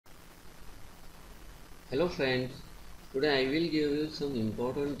Hello friends, today I will give you some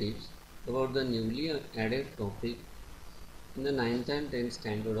important tips about the newly added topic in the 9th and 10th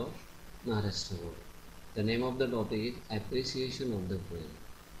standard of Maharashtra board. The name of the topic is appreciation of the poem.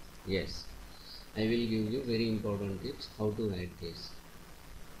 Yes, I will give you very important tips how to write this.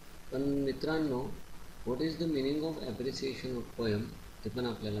 पण मित्रांनो, what is the meaning of appreciation of poem ते पण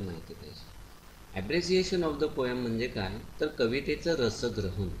आपल्याला माहिती पाहिजे. Appreciation of the poem म्हणजे काय तर कवितेचं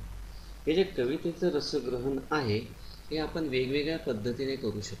रसग्रहण. हे जे कवितेचं रसग्रहण आहे हे आपण वेगवेगळ्या पद्धतीने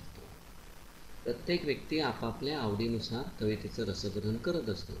करू शकतो. प्रत्येक व्यक्ती आपापल्या आवडीनुसार कवितेचं रसग्रहण करत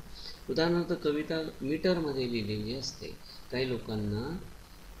असतो. उदाहरणार्थ कविता मीटरमध्ये लिहिलेली असते.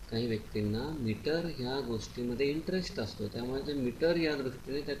 काही व्यक्तींना मीटर ह्या गोष्टीमध्ये इंटरेस्ट असतो, त्यामुळे ते मीटर या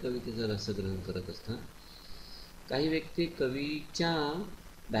दृष्टीने त्या कवितेचं रसग्रहण करत असतात. काही व्यक्ती कवीच्या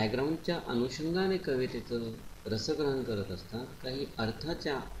बॅकग्राऊंडच्या अनुषंगाने कवितेचं रसग्रहण करत असतात, काही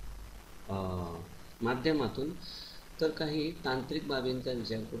अर्थाच्या माध्यमातून, तर काही तांत्रिक बाबींचा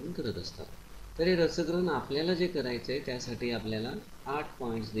विचार करून करत असतात. तर हे रसग्रहण आपल्याला जे करायचं आहे त्यासाठी आपल्याला 8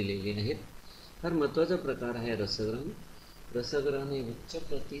 पॉईंट्स दिलेले आहेत. फार महत्त्वाचा प्रकार आहे रसग्रहण. रसग्रहण हे उच्च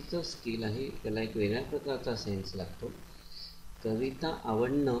प्रतीचं स्किल आहे, त्याला एक वेगळ्या प्रकारचा सेन्स लागतो. कविता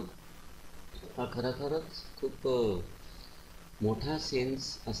आवडणं हा खरोखरच खूप मोठा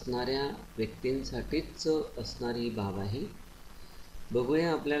सेन्स असणाऱ्या व्यक्तींसाठीच असणारी बाब आहे.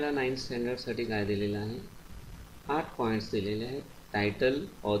 बघूया आपल्याला 9th स्टँडर्डसाठी काय दिलेलं आहे. 8 पॉईंट्स दिलेले आहेत. Title,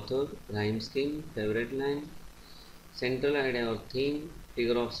 author, rhyme scheme, favourite line, central idea और theme,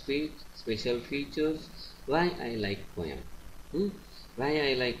 figure of speech, special features, Y I like poem. Y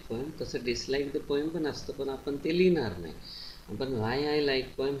I like poem, तसं डिसलाईक द पोएम पण असतं, पण आपण ते लिहिणार नाही. आपण वाय आय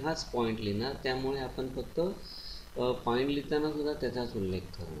लाईक पोएम हाच पॉईंट लिहिणार. त्यामुळे आपण फक्त पॉईंट लिहिताना सुद्धा त्याचाच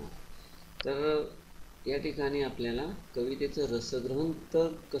उल्लेख करणार. तर या ठिकाणी आपल्याला कवितेचं रसग्रहण तर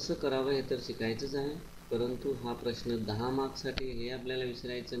कसं करावं हे तर शिकायचंच आहे, परंतु हा प्रश्न 10 मार्क्ससाठी हे आपल्याला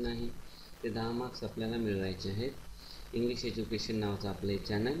विसरायचं नाही. ते 10 मार्क्स आपल्याला मिळवायचे आहेत. इंग्लिश एज्युकेशन नावाचं आपले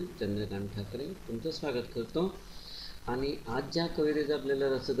चॅनल चंद्रकांत ठाकरे तुमचं स्वागत करतो. आणि आज ज्या कवितेचं आपल्याला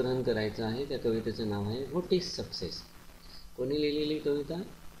रसग्रहण करायचं आहे त्या कवितेचं नाव आहे व्हॉट इज सक्सेस. कोणी लिहिलेली कविता?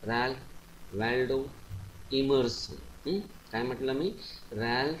 रॅल्फ वॅल्डो इमर्सन. काय म्हटलं मी?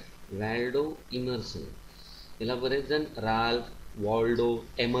 रॅल्फ वॅल्डो इमर्सन. याला बरेच जण राल्फ वॉल्डो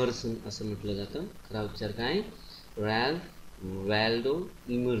एमर्सन असं म्हटलं जातं. खरा उच्चार काय? रॅल्फ वॅल्डो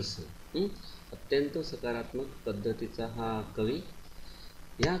इमर्सन. अत्यंत सकारात्मक पद्धतीचा हा कवी.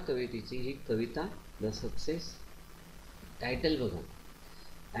 या कवितेची ही कविता द सक्सेस. टायटल बघा.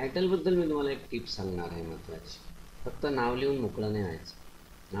 टायटलबद्दल मी तुम्हाला एक टिप सांगणार आहे महत्त्वाची. फक्त नाव लिहून मोकळं नाही व्हायचं.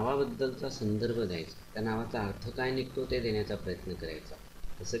 नावाबद्दलचा संदर्भ द्यायचा, त्या नावाचा अर्थ काय निघतो ते देण्याचा प्रयत्न करायचा.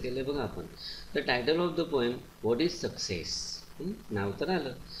 कसं केलं बघा आपण. The title of the poem what is success. नाव तर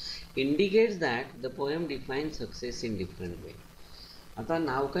आलं. Indicates that the poem define success in different वे. आता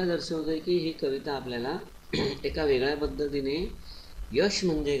नाव काय दर्शवतं आहे की ही कविता आपल्याला एका वेगळ्या पद्धतीने यश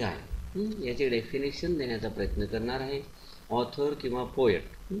म्हणजे काय याची डेफिनेशन देण्याचा प्रयत्न करणार आहे. ऑथर किंवा पोएट.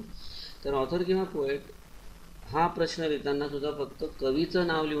 तर ऑथर किंवा पोएट हा प्रश्न लिहिताना सुद्धा फक्त कवीचं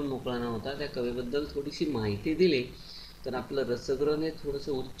नाव लिहून मोकळा न होता त्या कवीबद्दल थोडीशी माहिती दिली तर आपलं रसग्रहण हे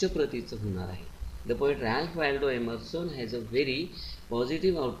थोडंसं उच्च प्रतीचं होणार आहे. The poet रॅल्फ वॅल्डो Emerson has a very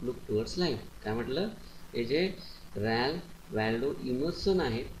positive outlook towards life. काय म्हटलं? हे जे रॅल्फ वॅल्डो इमर्सन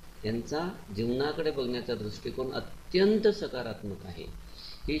आहेत यांचा जीवनाकडे बघण्याचा दृष्टिकोन अत्यंत सकारात्मक आहे.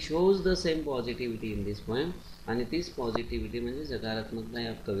 ही shows the same positivity in this poem. आणि तीच पॉझिटिव्हिटी म्हणजे सकारात्मकता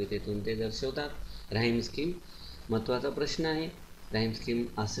या कवितेतून ते दर्शवतात. राईम स्कीम महत्त्वाचा प्रश्न आहे. राईम स्कीम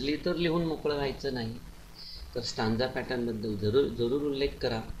असली तर लिहून मोकळं व्हायचं नाही. तर स्टांजा पॅटर्नबद्दल जरूर उल्लेख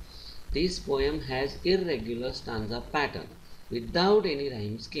करा. दिस poem has इररेग्युलर stanza pattern without any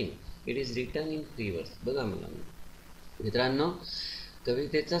rhyme scheme. It is written in 3 वर्स. बघा मित्रांनो,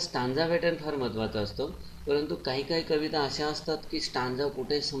 कवितेचा स्टांजा पॅटर्न फार महत्त्वाचा असतो, परंतु काही कविता अशा असतात की स्टांजा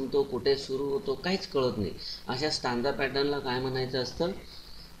कुठे संपतो कुठे सुरू होतो काहीच कळत नाही. अशा स्टांजा पॅटर्नला काय म्हणायचं असतं?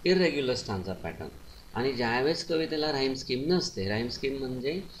 इररेग्युलर स्टांजा पॅटर्न. आणि ज्यावेळेस कवितेला राईम स्कीम नसते. राईम स्कीम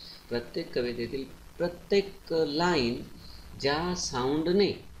म्हणजे प्रत्येक कवितेतील प्रत्येक लाईन ज्या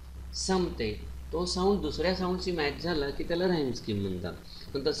साऊंडने संपते तो साऊंड दुसऱ्या साऊंडशी मॅच झाला की त्याला राईम स्कीम म्हणतात.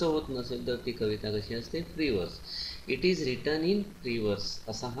 पण तसं होत नसेल तर ती कविता कशी असते? फ्री वर्स. It is written in free वर्स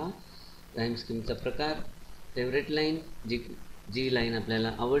असा हा राईम स्कीमचा प्रकार. फेवरेट लाईन, जी लाईन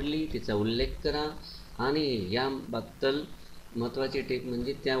आपल्याला आवडली तिचा उल्लेख करा. आणि याबद्दल महत्त्वाची टिप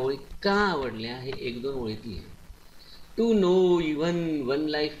म्हणजे त्या ओळी का आवडल्या हे 1-2 ओळीत लिहा. To know even one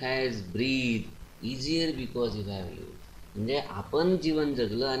life has breath easier because you have lived. म्हणजे आपण जीवन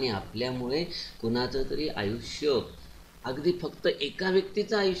जगलं आणि आपल्यामुळे कुणाचं तरी आयुष्य, अगदी फक्त एका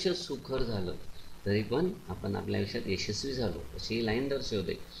व्यक्तीचं आयुष्य सुखर झालं. तरी पण आपण आपल्या आयुष्यात यशस्वी झालो अशी ही लाईन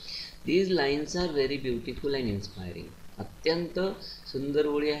दर्शवते. These lines R very beautiful and inspiring. अत्यंत सुंदर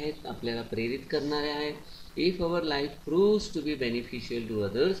ओळी आहेत, आपल्याला प्रेरित करणाऱ्या आहेत. If our life proves to be beneficial to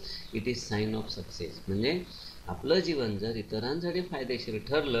others it is sine of success. म्हणजे आपलं जीवन जर इतरांसाठी फायदेशीर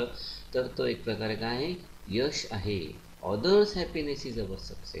ठरलं तर तो एक प्रकारे काय आहे, यश आहे. Others happiness is our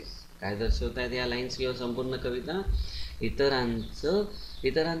success. काय दर्शवतायत या लाईन्स किंवा संपूर्ण कविता?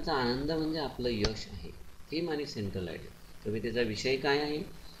 इतरांचा आनंद म्हणजे आपलं यश आहे. थीम आणि सेंट्रल आयडिया. कवितेचा विषय काय आहे,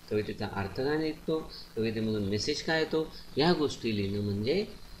 कवितेचा अर्थ काय निघतो, कवितेमधून मेसेज काय येतो, या गोष्टी लिहिणं म्हणजे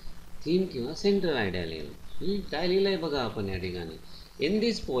थीम किंवा सेंट्रल आयडिया लिहिणं. काय लिहिलं आहे बघा आपण या ठिकाणी. In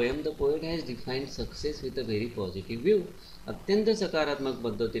this poem the poet has defined success with a very positive view. अत्यंत सकारात्मक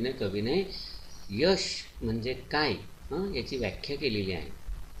पद्धतीने कवीने यश म्हणजे काय याची व्याख्या केलेली आहे.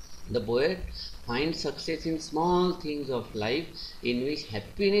 The poet find success in small things of life in which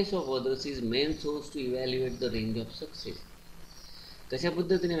happiness of others is main source to evaluate the range of success. कशा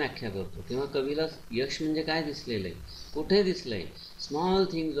पद्धतीने व्याख्या करतो किंवा कवीला यश म्हणजे काय दिसलेलं आहे, कुठे दिसलं आहे? Small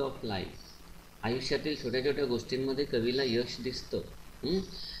things of life. आयुष्यातील छोट्या छोट्या गोष्टींमध्ये कवीला यश दिसतं.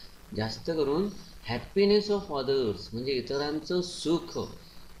 जास्त करून हॅपीनेस ऑफ अदर्स म्हणजे इतरांचं सुख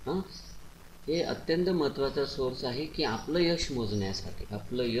हे अत्यंत महत्त्वाचा सोर्स आहे की आपलं यश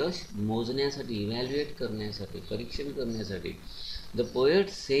मोजण्यासाठी, इव्हॅल्युएट करण्यासाठी, परीक्षण करण्यासाठी. The poet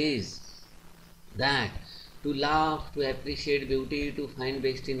says that to laugh, to appreciate beauty, to find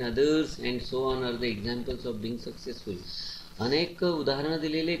best in others and so on are the examples of being successful. अनेक उदाहरणं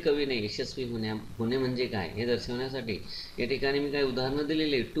दिलेली कवीने यशस्वी होणे म्हणजे काय हे दर्शवण्यासाठी. या ठिकाणी मी काय उदाहरणं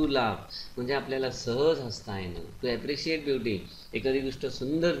दिलेली. टू लाफ म्हणजे आपल्याला सहज हसता येणं. टू ॲप्रिशिएट ब्युटी, एखादी गोष्ट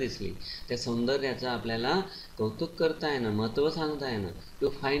सुंदर दिसली त्या सौंदर्याचं आपल्याला कौतुक करता येणं, महत्त्व सांगता येणं. To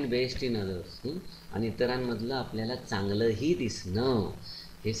find best in others आणि इतरांमधलं आपल्याला चांगलंही दिसणं.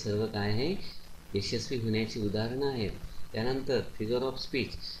 हे सर्व काय आहे, यशस्वी होण्याची उदाहरणं आहेत. त्यानंतर फिगर ऑफ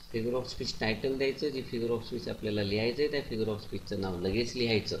स्पीच टायटल द्यायचं. जी फिगर ऑफ स्पीच आपल्याला लिहायचं आहे त्या फिगर ऑफ स्पीचचं नाव लगेच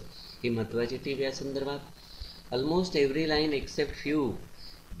लिहायचं. ही महत्त्वाची टीप या संदर्भात. Almost every line except few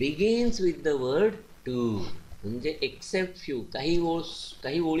begins with the word to. म्हणजे एक्सेप्ट फ्यू,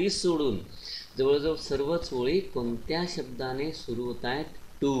 काही ओळी सोडून जवळजवळ सर्वच ओळी कोणत्या शब्दाने सुरू होत आहेत?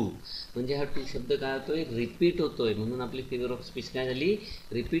 टू. म्हणजे हा टू शब्द काय होतोय, रिपीट होतोय. म्हणून आपली फिगर ऑफ स्पीच काय झाली,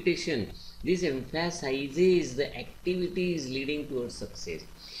 repetition. This एम्फॅसाइजेस the activities leading toward success.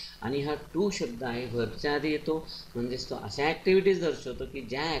 आणि हा टू शब्द आहे वरच्या आधी येतो म्हणजेच तो अशा ॲक्टिव्हिटीज दर्शवतो की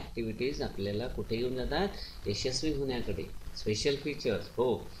ज्या ॲक्टिव्हिटीज आपल्याला कुठे घेऊन जातात, यशस्वी होण्याकडे. स्पेशल फीचर्स,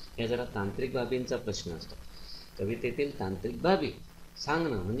 हो या जरा तांत्रिक बाबींचा प्रश्न असतो. कवितेतील तांत्रिक बाबी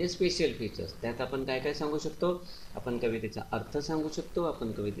सांगणं म्हणजे स्पेशल फीचर्स. त्यात आपण काय काय सांगू शकतो, आपण कवितेचा अर्थ सांगू शकतो,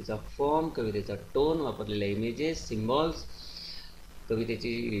 आपण कवितेचा फॉर्म, कवितेचा टोन, वापरलेल्या इमेजेस, सिम्बॉल्स,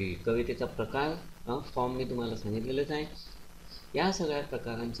 कवितेचा प्रकार, फॉर्म मी तुम्हाला सांगितलेलंच आहे. या सगळ्या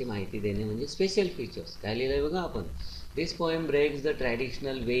प्रकारांची माहिती देणे म्हणजे स्पेशल फीचर्स. काय लिहिलं आहे बघा आपण. दिस poem breaks the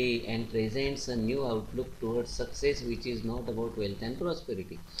traditional way and presents a new outlook toward success which is not about wealth and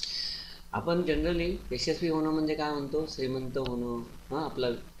prosperity. आपण जनरली यशस्वी होणं म्हणजे काय म्हणतो, श्रीमंत होणं, आपला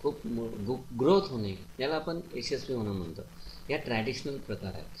खूप ग्रोथ होणे, याला आपण यशस्वी होणं म्हणतो. या ट्रॅडिशनल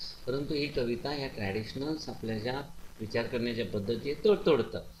प्रकार आहेत. परंतु ही कविता ह्या ट्रॅडिशनल्स आपल्या ज्या विचार करण्याच्या पद्धती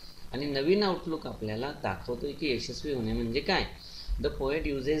तोडतं आणि नवीन आउटलुक आपल्याला दाखवतो की यशस्वी होणे म्हणजे काय. The poet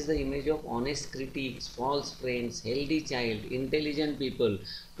uses the image of honest critics, false friends, healthy child, intelligent people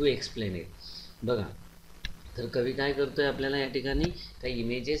to explain it. बघा तर कवी काय करतोय, आपल्याला या ठिकाणी काही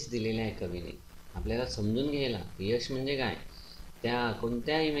इमेजेस दिलेल्या आहे कवीने आपल्याला समजून घ्यायला यश म्हणजे काय. त्या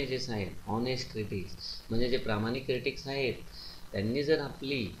कोणत्या इमेजेस आहेत, ऑनेस्ट क्रिटिक्स म्हणजे जे प्रामाणिक क्रिटिक्स आहेत त्यांनी जर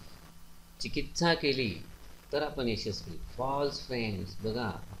आपली चिकित्सा केली तर आपण यशस्वी. फॉल्स फ्रेंड्स, बघा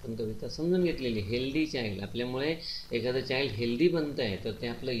आपण कविता समजून घेतलेली. हेल्दी चाइल्ड, आपल्यामुळे एखादं चाइल्ड हेल्दी बनतं आहे तर ते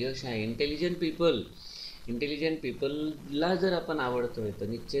आपलं यश आहे. इंटेलिजंट पीपलला जर आपण आवडतोय तर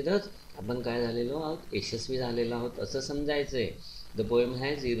निश्चितच आपण काय झालेलो आहोत, यशस्वी झालेलो आहोत असं समजायचं आहे. The poem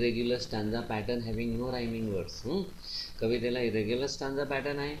has irregular stanza pattern having no rhyming words. कवितेला इरेग्युलर स्टांजा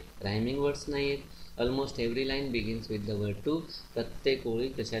पॅटर्न आहे, रायमिंग वर्ड्स नाही आहेत. Almost every line begins with the word to. प्रत्येक ओळी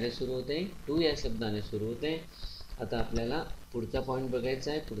कशाने सुरू होते, टू या शब्दाने सुरू होते. आता आपल्याला पुढचा पॉईंट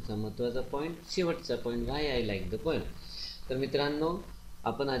बघायचा आहे, पुढचा महत्त्वाचा पॉईंट, शेवटचा point, why I like the poem. तर मित्रांनो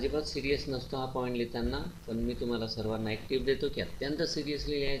आपण अजिबात सिरियस नसतो हा पॉईंट लिहिताना, पण मी तुम्हाला सर्वांना एक टिप देतो की अत्यंत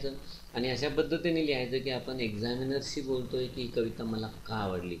सिरियसली लिहायचं आणि अशा पद्धतीने लिहायचं की आपण एक्झामिनर्सशी बोलतोय की ही कविता मला का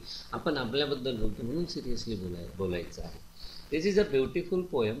आवडली, आपण आपल्याबद्दल बोलतो म्हणून सिरियसली बोलायचं आहे. दिस is a beautiful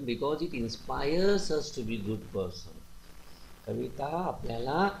poem because it inspires us to be good person. कविता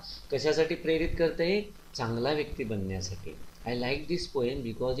आपल्याला कशासाठी प्रेरित करते, चांगला व्यक्ती बनण्यासाठी. I like this poem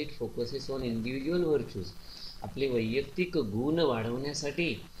because it focuses on individual virtues. आपले वैयक्तिक गुण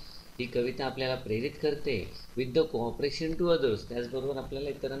वाढवण्यासाठी ही कविता आपल्याला प्रेरित करते. With the cooperation to others, त्याचबरोबर आपल्याला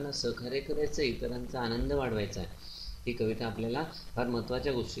इतरांना सहकार्य करायचं, इतरांचा आनंद वाढवायचा आहे. ही कविता आपल्याला फार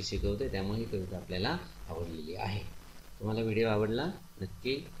महत्त्वाच्या गोष्टी शिकवते, त्यामुळे ही कविता आपल्याला आवडलेली आहे. तुम्हाला व्हिडिओ आवडला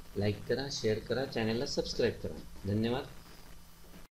नक्की लाईक करा, शेअर करा, चॅनलला सबस्क्राईब करा. धन्यवाद.